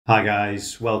Hi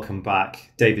guys, welcome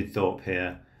back. David Thorpe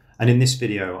here. And in this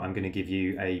video, I'm going to give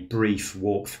you a brief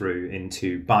walkthrough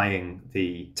into buying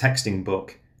the texting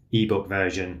book ebook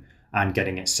version and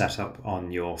getting it set up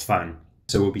on your phone.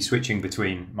 So we'll be switching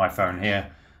between my phone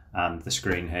here and the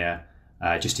screen here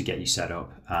just to get you set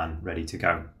up and ready to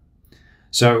go.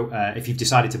 So if you've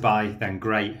decided to buy, then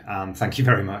great. Thank you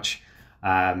very much.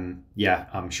 Yeah,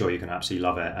 I'm sure you're going to absolutely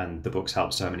love it, and the book's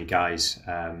helped so many guys.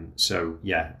 So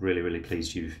yeah, really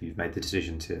pleased you've made the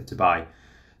decision to buy.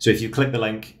 So if you click the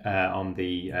link on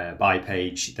the buy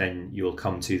page, then you'll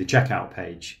come to the checkout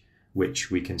page, which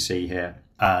we can see here.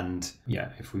 And yeah,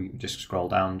 if we just scroll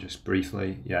down just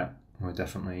briefly, yeah, we're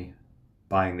definitely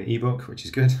buying the ebook, which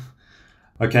is good.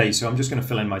 Okay, so I'm just going to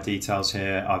fill in my details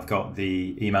here. I've got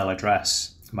the email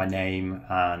address, my name,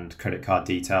 and credit card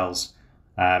details.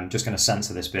 I'm just going to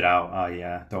censor this bit out.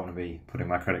 I don't want to be putting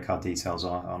my credit card details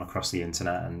on across the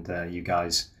internet and you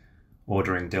guys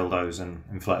ordering dildos and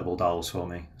inflatable dolls for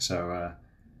me. So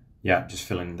yeah, just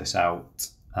filling this out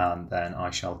and then I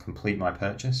shall complete my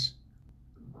purchase.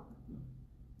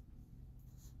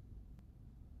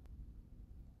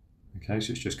 Okay,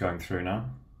 so it's just going through now.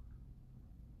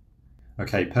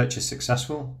 Okay, purchase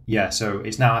successful. Yeah, so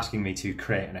it's now asking me to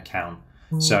create an account.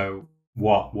 So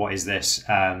what is this?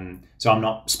 So I'm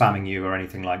not spamming you or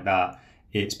anything like that.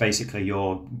 It's basically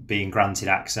you're being granted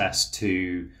access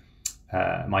to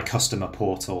my customer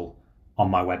portal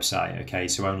on my website. Okay,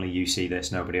 so only you see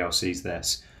this, nobody else sees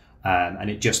this. And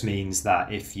it just means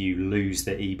that if you lose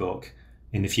the ebook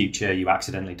in the future, you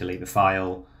accidentally delete the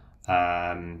file,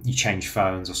 you change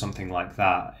phones or something like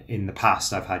that. In the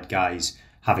past, I've had guys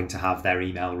having to have their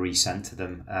email resent to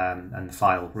them and the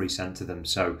file resent to them.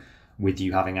 So with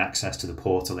you having access to the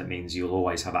portal, it means you'll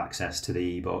always have access to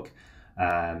the ebook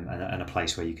and a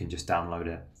place where you can just download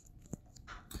it.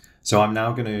 So I'm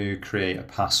now going to create a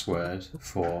password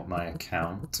for my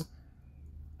account.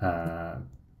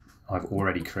 I've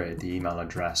already created the email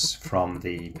address from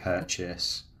the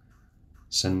purchase.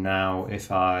 So now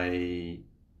if I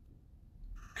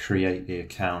create the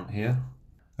account here.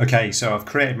 Okay, so I've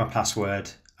created my password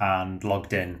and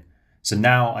logged in. So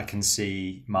now I can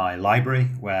see my library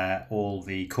where all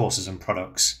the courses and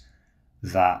products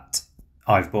that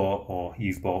I've bought or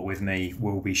you've bought with me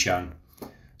will be shown.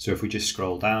 So if we just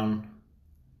scroll down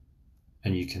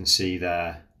and you can see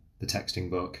there the texting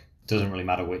book. It doesn't really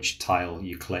matter which tile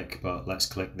you click, but let's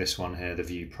click this one here, the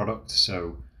view product.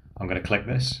 So I'm going to click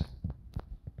this.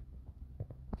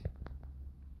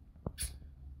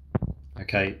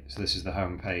 Okay, so this is the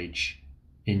home page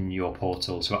in your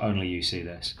portal, so only you see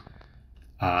this.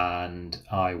 And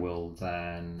I will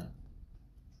then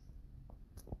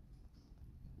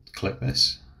click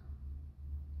this.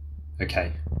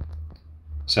 Okay,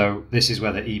 so this is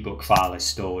where the ebook file is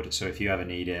stored. So if you ever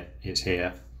need it, it's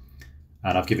here.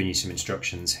 And I've given you some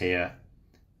instructions here,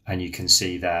 and you can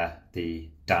see there the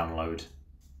download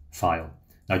file.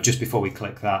 Now, just before we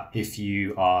click that, if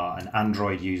you are an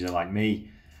Android user like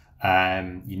me,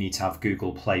 you need to have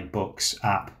Google Play Books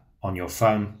app on your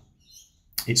phone.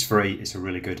 It's free. It's a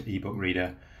really good ebook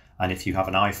reader. And if you have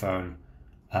an iPhone,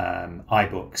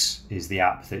 iBooks is the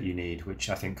app that you need, which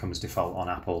I think comes default on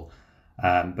Apple.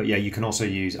 But yeah, you can also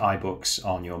use iBooks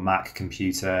on your Mac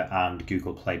computer and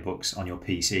Google Play Books on your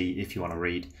PC if you want to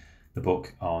read the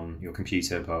book on your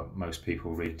computer, but most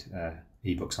people read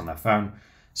ebooks on their phone.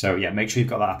 So yeah, make sure you've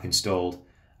got that app installed.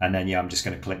 And then yeah, I'm just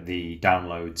going to click the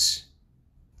downloads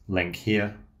link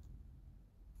here.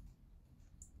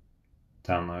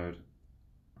 Download.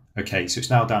 Okay, so it's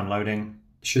now downloading.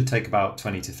 It should take about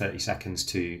 20 to 30 seconds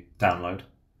to download.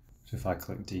 So if I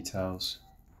click details.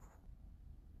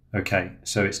 Okay,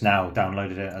 so it's now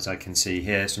downloaded it, as I can see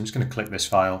here. So I'm just going to click this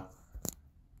file.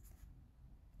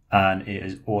 And it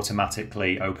has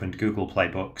automatically opened Google Play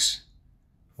Books.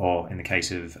 Or in the case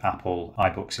of Apple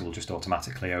iBooks, it will just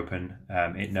automatically open.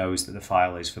 It knows that the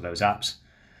file is for those apps.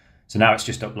 So now it's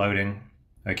just uploading.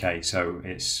 Okay, so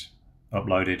it's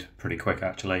uploaded pretty quick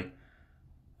actually.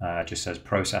 It just says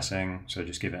processing, so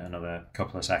just give it another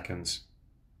couple of seconds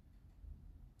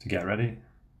to get ready.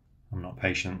 I'm not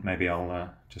patient, maybe I'll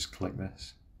just click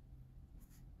this.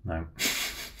 No.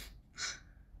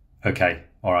 Okay,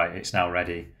 all right, it's now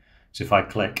ready. So if I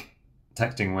click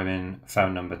texting women,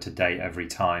 phone number to date every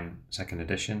time, second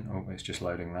edition, oh, it's just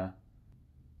loading there.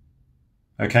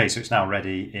 Okay, so it's now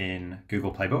ready in Google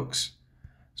Play Books.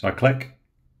 So I click,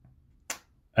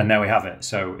 and there we have it.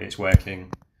 So it's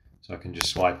working. So I can just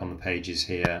swipe on the pages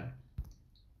here.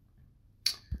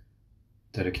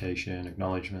 Dedication,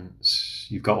 acknowledgements.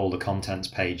 You've got all the contents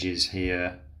pages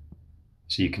here.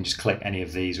 So you can just click any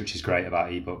of these, which is great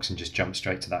about ebooks, and just jump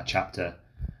straight to that chapter.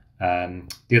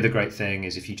 The other great thing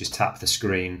is if you just tap the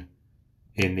screen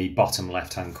in the bottom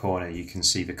left-hand corner, you can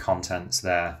see the contents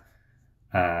there,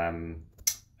 and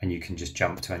you can just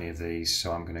jump to any of these.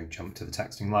 So I'm going to jump to the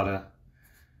texting ladder,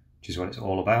 which is what it's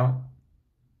all about.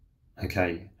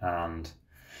 Okay, and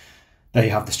there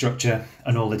you have the structure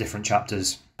and all the different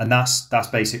chapters, and that's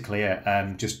basically it.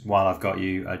 Just while I've got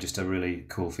you, just a really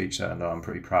cool feature that I'm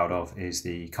pretty proud of is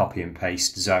the copy and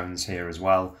paste zones here as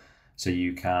well. So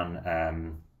you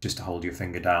can just hold your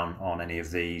finger down on any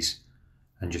of these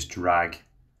and just drag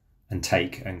and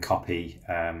take and copy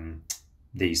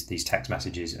these text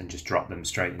messages and just drop them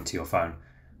straight into your phone,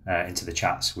 into the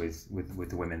chats with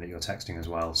the women that you're texting as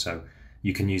well. So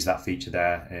you can use that feature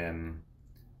there,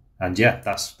 and yeah,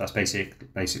 that's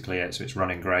basically it. So it's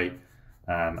running great,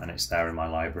 and it's there in my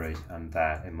library and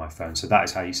there in my phone. So that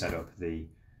is how you set up the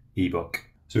ebook.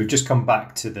 So we've just come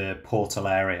back to the portal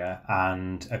area,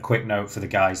 and a quick note for the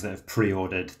guys that have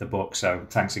pre-ordered the book. So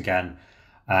thanks again.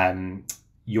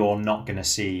 You're not going to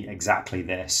see exactly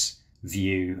this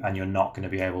view, and you're not going to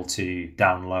be able to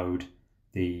download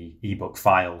the ebook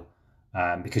file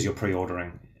because you're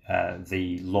pre-ordering.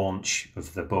 The launch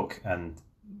of the book and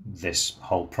this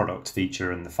whole product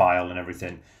feature and the file and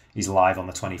everything is live on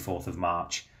the 24th of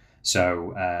March.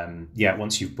 So yeah,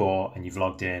 once you've bought and you've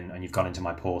logged in and you've gone into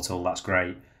my portal, that's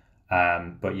great.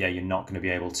 But yeah, you're not going to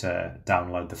be able to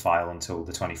download the file until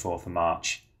the 24th of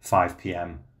March, 5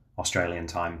 p.m. Australian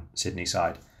time, Sydney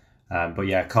side. But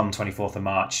yeah, come 24th of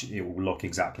March, it will look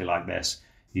exactly like this.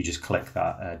 You just click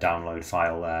that download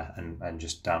file there and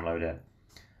just download it.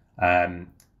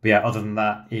 But yeah, other than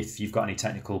that, if you've got any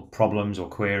technical problems or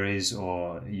queries,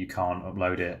 or you can't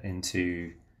upload it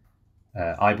into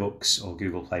iBooks or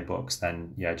Google Play Books,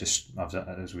 then yeah, just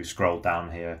as we scroll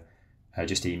down here,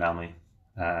 just email me,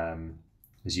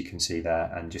 as you can see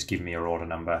there, and just give me your order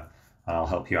number and I'll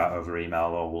help you out over email,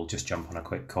 or we'll just jump on a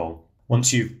quick call.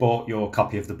 Once you've bought your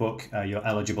copy of the book, you're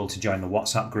eligible to join the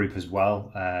WhatsApp group as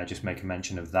well. Just make a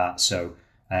mention of that. So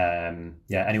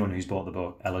yeah, anyone who's bought the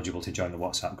book, eligible to join the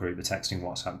WhatsApp group, the texting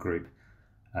WhatsApp group,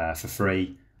 for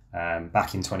free.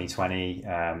 Back in 2020,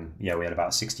 yeah, we had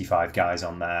about 65 guys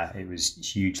on there. It was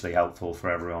hugely helpful for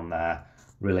everyone there.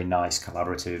 Really nice,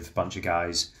 collaborative bunch of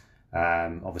guys.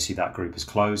 Obviously that group is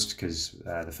closed because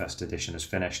the first edition is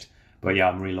finished. But yeah,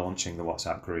 I'm relaunching the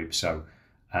WhatsApp group. So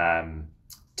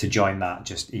to join that,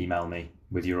 just email me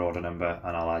with your order number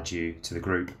and I'll add you to the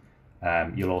group.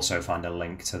 You'll also find a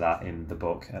link to that in the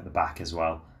book at the back as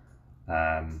well.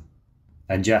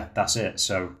 And yeah, that's it.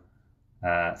 So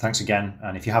thanks again.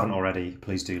 And if you haven't already,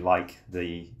 please do like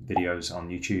the videos on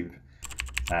YouTube.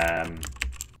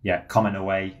 Yeah, comment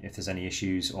away if there's any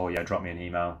issues, or yeah, drop me an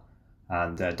email.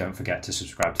 And don't forget to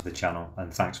subscribe to the channel.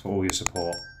 And thanks for all your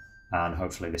support. And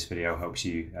hopefully this video helps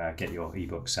you get your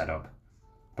ebook set up.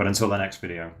 But until the next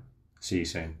video, see you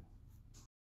soon.